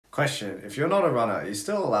Question, if you're not a runner, are you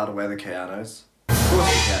still allowed to wear the Kayanos? Of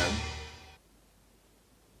course you can.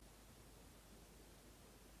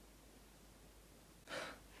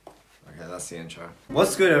 Okay, that's the intro.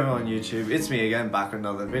 What's good everyone on YouTube? It's me again, back with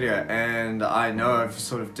another video, and I know I've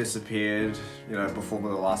sort of disappeared, you know, before the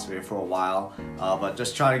last video for a while, but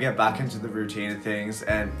just trying to get back into the routine of things,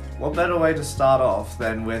 and what better way to start off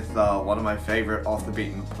than with one of my favorite off the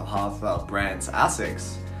beaten path brands,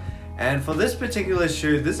 Asics. And for this particular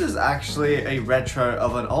shoe, this is actually a retro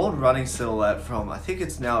of an old running silhouette from, I think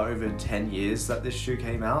it's now over 10 years that this shoe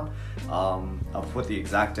came out. I'll put the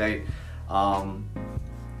exact date.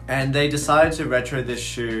 And they decided to retro this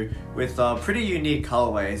shoe with pretty unique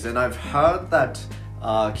colorways, and I've heard that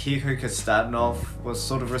Kiko Kostatinov was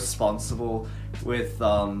sort of responsible with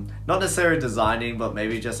not necessarily designing, but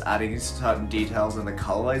maybe just adding certain details in the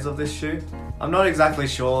colorways of this shoe. I'm not exactly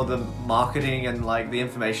sure. The marketing and like the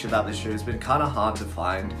information about this shoe has been kind of hard to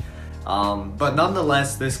find, but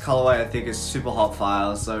nonetheless this colorway I think is super hot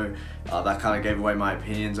fire, so that kind of gave away my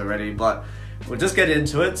opinions already, but we'll just get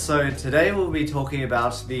into it. So today we'll be talking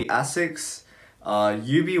about the Asics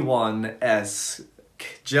UB1-S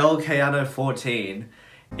Gel-Kayano 14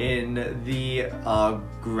 in the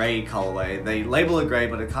grey colorway. They label it grey,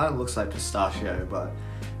 but it kind of looks like pistachio, but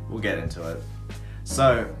we'll get into it.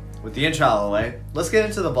 So with the intro out of the way, let's get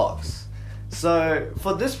into the box. So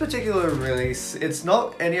for this particular release, it's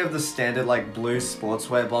not any of the standard like blue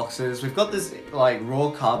sportswear boxes. We've got this like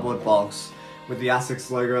raw cardboard box with the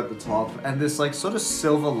Asics logo at the top, and this like sort of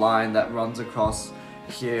silver line that runs across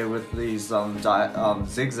here with these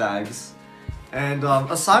zigzags. And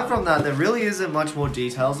aside from that, there really isn't much more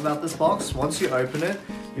details about this box. Once you open it,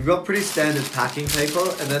 you've got pretty standard packing paper,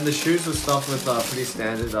 and then the shoes are stuffed with pretty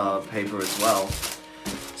standard paper as well.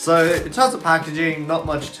 So in terms of packaging, not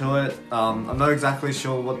much to it. I'm not exactly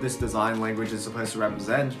sure what this design language is supposed to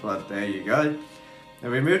represent, but there you go.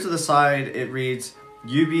 And we move to the side, it reads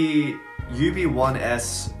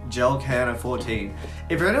UB1-S Gel-Kayano 14.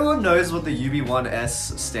 If anyone knows what the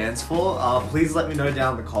UB1-S stands for, please let me know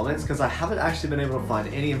down in the comments, because I haven't actually been able to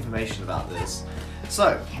find any information about this.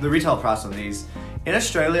 So, the retail price on these. In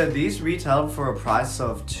Australia, these retailed for a price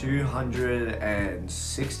of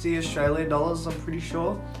 260 Australian dollars, I'm pretty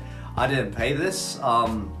sure. I didn't pay this.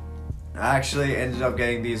 I actually ended up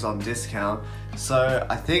getting these on discount. So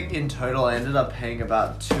I think in total I ended up paying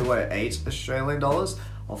about 208 Australian dollars.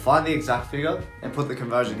 I'll find the exact figure and put the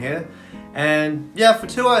conversion here. And yeah, for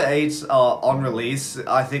 208 on release,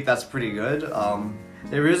 I think that's pretty good.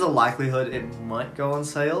 There is a likelihood it might go on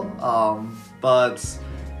sale, but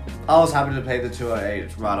I was happy to pay the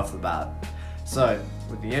 208 right off the bat. So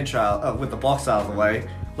with the intro, with the box out of the way,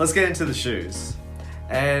 let's get into the shoes.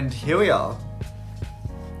 And here we are.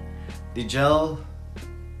 The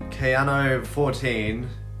Gel-Kayano 14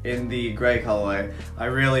 in the grey colorway. I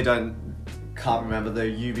really can't remember the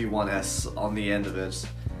UB1-S on the end of it.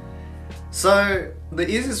 So the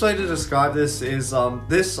easiest way to describe this is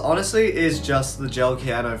this honestly is just the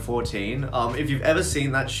Gel-Kayano 14. If you've ever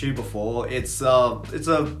seen that shoe before, it was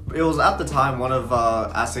at the time one of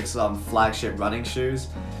Asics' flagship running shoes.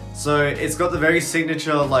 So it's got the very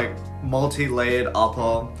signature like multi-layered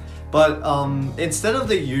upper, but instead of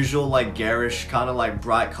the usual like garish kind of like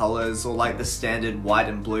bright colors or like the standard white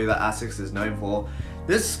and blue that Asics is known for,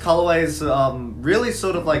 this colorway is really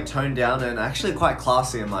sort of like toned down and actually quite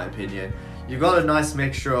classy in my opinion. You've got a nice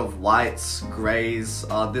mixture of whites, greys,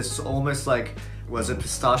 this almost like, was it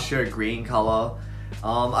pistachio green color.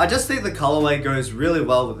 I just think the colorway goes really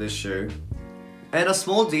well with this shoe. And a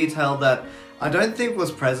small detail that I don't think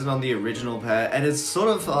was present on the original pair, and it's sort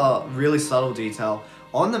of a really subtle detail.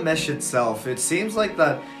 On the mesh itself, it seems like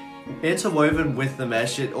that interwoven with the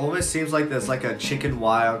mesh, it almost seems like there's like a chicken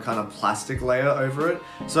wire kind of plastic layer over it.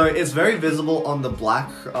 So it's very visible on the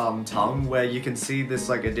black tongue, where you can see this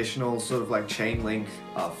like additional sort of like chain link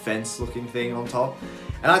fence looking thing on top.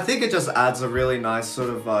 And I think it just adds a really nice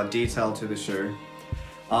sort of detail to the shoe.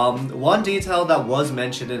 One detail that was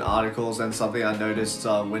mentioned in articles and something I noticed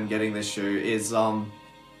when getting this shoe is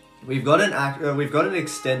we've got an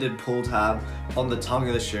extended pull tab on the tongue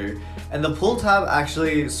of the shoe, and the pull tab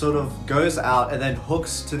actually sort of goes out and then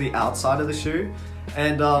hooks to the outside of the shoe,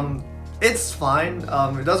 and it's fine.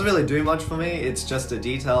 It doesn't really do much for me. It's just a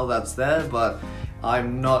detail that's there, but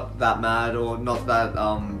I'm not that mad or not that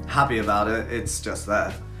happy about it. It's just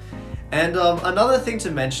there. And another thing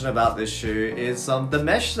to mention about this shoe is the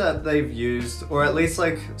mesh that they've used, or at least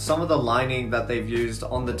like some of the lining that they've used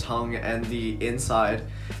on the tongue and the inside,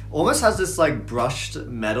 almost has this like brushed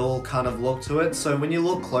metal kind of look to it. So when you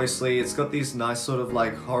look closely, it's got these nice sort of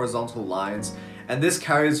like horizontal lines, and this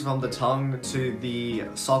carries from the tongue to the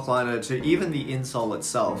sock liner to even the insole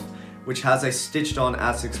itself, which has a stitched on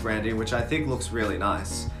Asics branding, which I think looks really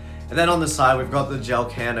nice. And then on the side we've got the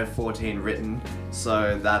Gel-Kayano 14 written,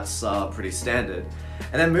 so that's pretty standard.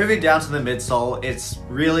 And then moving down to the midsole, it's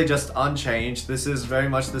really just unchanged. This is very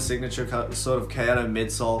much the signature sort of Kayano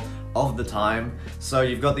midsole of the time. So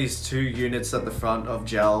you've got these 2 units at the front of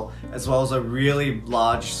gel, as well as a really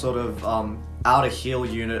large sort of outer heel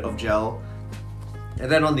unit of gel. And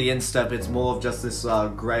then on the instep, it's more of just this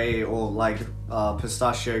grey or like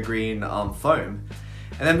pistachio green foam.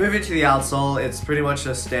 And then moving to the outsole, it's pretty much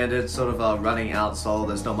a standard sort of running outsole.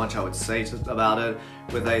 There's not much I would say about it,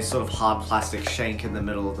 with a sort of hard plastic shank in the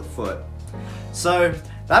middle of the foot. So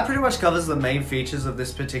that pretty much covers the main features of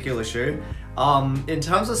this particular shoe. In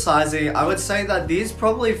terms of sizing, I would say that these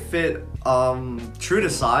probably fit true to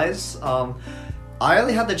size. I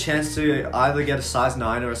only had the chance to either get a size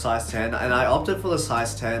 9 or a size 10, and I opted for the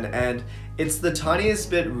size 10, and it's the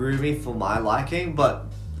tiniest bit roomy for my liking, but,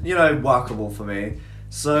 you know, workable for me.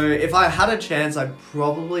 So if I had a chance, I'd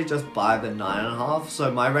probably just buy the 9.5,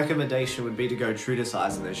 so my recommendation would be to go true to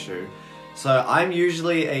size in this shoe. So I'm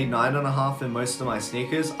usually a 9.5 in most of my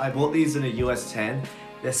sneakers. I bought these in a US 10.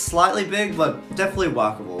 They're slightly big, but definitely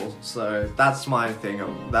workable. So that's my thing,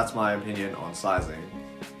 that's my opinion on sizing.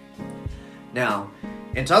 Now,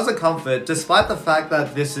 in terms of comfort, despite the fact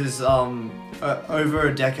that this is over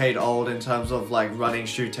a decade old in terms of like running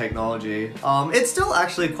shoe technology, it's still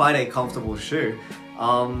actually quite a comfortable shoe.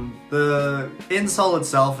 The insole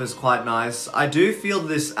itself is quite nice. I do feel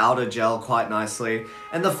this outer gel quite nicely,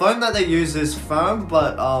 and the foam that they use is firm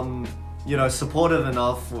but you know, supportive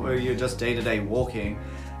enough for your just day-to-day walking.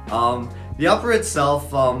 The upper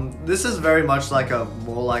itself, this is very much like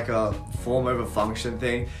more like a form over function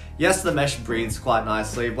thing. Yes, the mesh breathes quite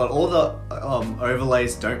nicely, but all the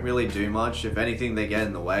overlays don't really do much. If anything, they get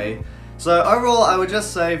in the way. So overall, I would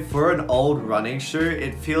just say for an old running shoe,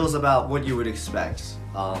 it feels about what you would expect.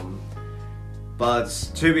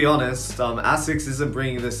 But to be honest, Asics isn't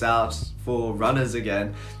bringing this out for runners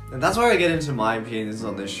again, and that's where I get into my opinions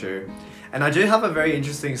on this shoe. And I do have a very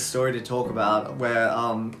interesting story to talk about, where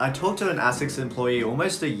I talked to an Asics employee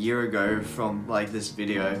almost a year ago from like this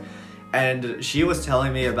video, and she was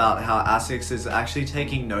telling me about how Asics is actually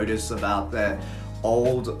taking notice about their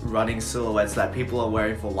old running silhouettes that people are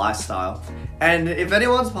wearing for lifestyle. And if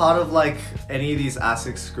anyone's part of like any of these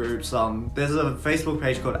Asics groups, there's a Facebook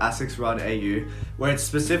page called Asics Run AU, where it's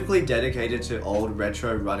specifically dedicated to old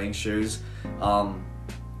retro running shoes.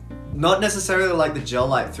 Not necessarily like the Gel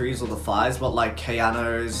Light 3s or the 5s, but like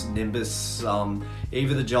Kayanos, Nimbus,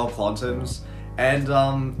 even the Gel Quantums. And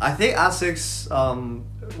I think Asics,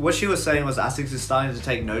 what she was saying was Asics is starting to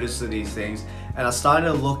take notice of these things and are starting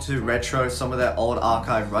to look to retro some of their old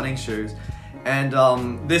archive running shoes.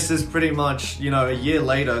 And this is pretty much, you know, a year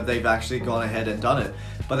later they've actually gone ahead and done it.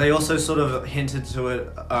 But they also sort of hinted to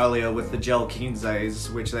it earlier with the Gel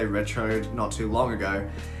Quinzes, which they retroed not too long ago.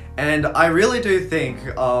 And I really do think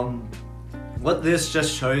what this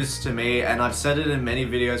just shows to me, and I've said it in many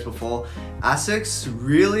videos before, Asics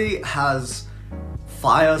really has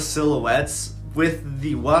fire silhouettes with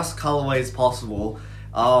the worst colorways possible.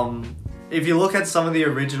 If you look at some of the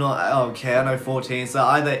original Kayano 14s, they're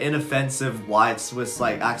either inoffensive whites with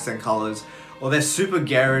like accent colors, or they're super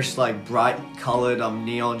garish, like bright colored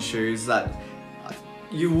neon shoes that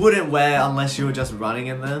you wouldn't wear unless you were just running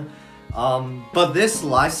in them. But this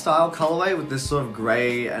lifestyle colorway with this sort of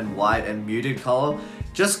grey and white and muted color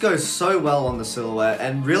just goes so well on the silhouette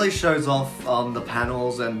and really shows off the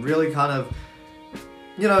panels and really kind of,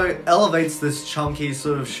 you know, elevates this chunky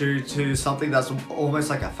sort of shoe to something that's almost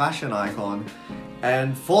like a fashion icon.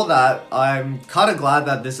 And for that, I'm kind of glad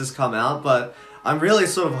that this has come out, but I'm really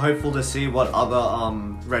sort of hopeful to see what other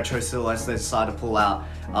retro silhouettes they decide to pull out.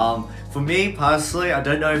 For me personally, I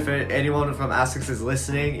don't know if anyone from Asics is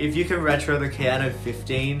listening. If you can retro the Kayano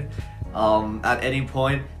 15 at any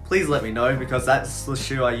point, please let me know, because that's the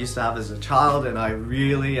shoe I used to have as a child and I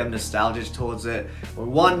really am nostalgic towards it. We're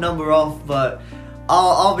one number off, but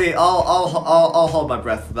I'll hold my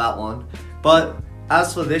breath for that one. But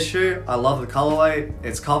as for this shoe, I love the colorway.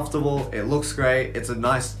 It's comfortable, it looks great, it's a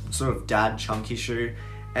nice sort of dad chunky shoe,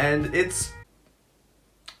 and it's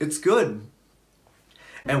good.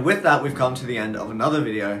 And with that, we've come to the end of another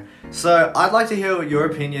video. So I'd like to hear your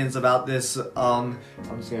opinions about this, I'm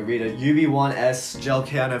just gonna read it, UB1-S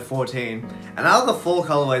Gel-Kayano 14. And out of the 4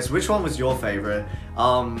 colorways, which one was your favorite?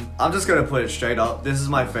 I'm just gonna put it straight up, this is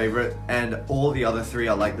my favorite, and all the other 3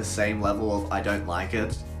 are like the same level of I don't like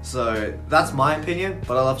it. So that's my opinion,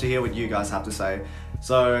 but I'd love to hear what you guys have to say.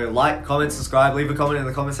 So like, comment, subscribe, leave a comment in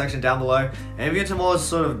the comment section down below. And if you're into more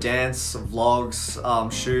sort of dance,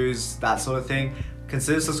 vlogs, shoes, that sort of thing,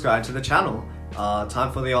 consider subscribing to the channel.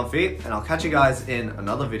 Time for the on feet, and I'll catch you guys in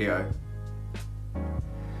another video.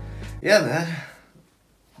 Yeah, man.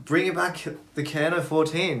 Bring it back, the Kayano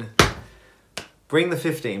 14. Bring the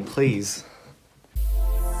 15, please.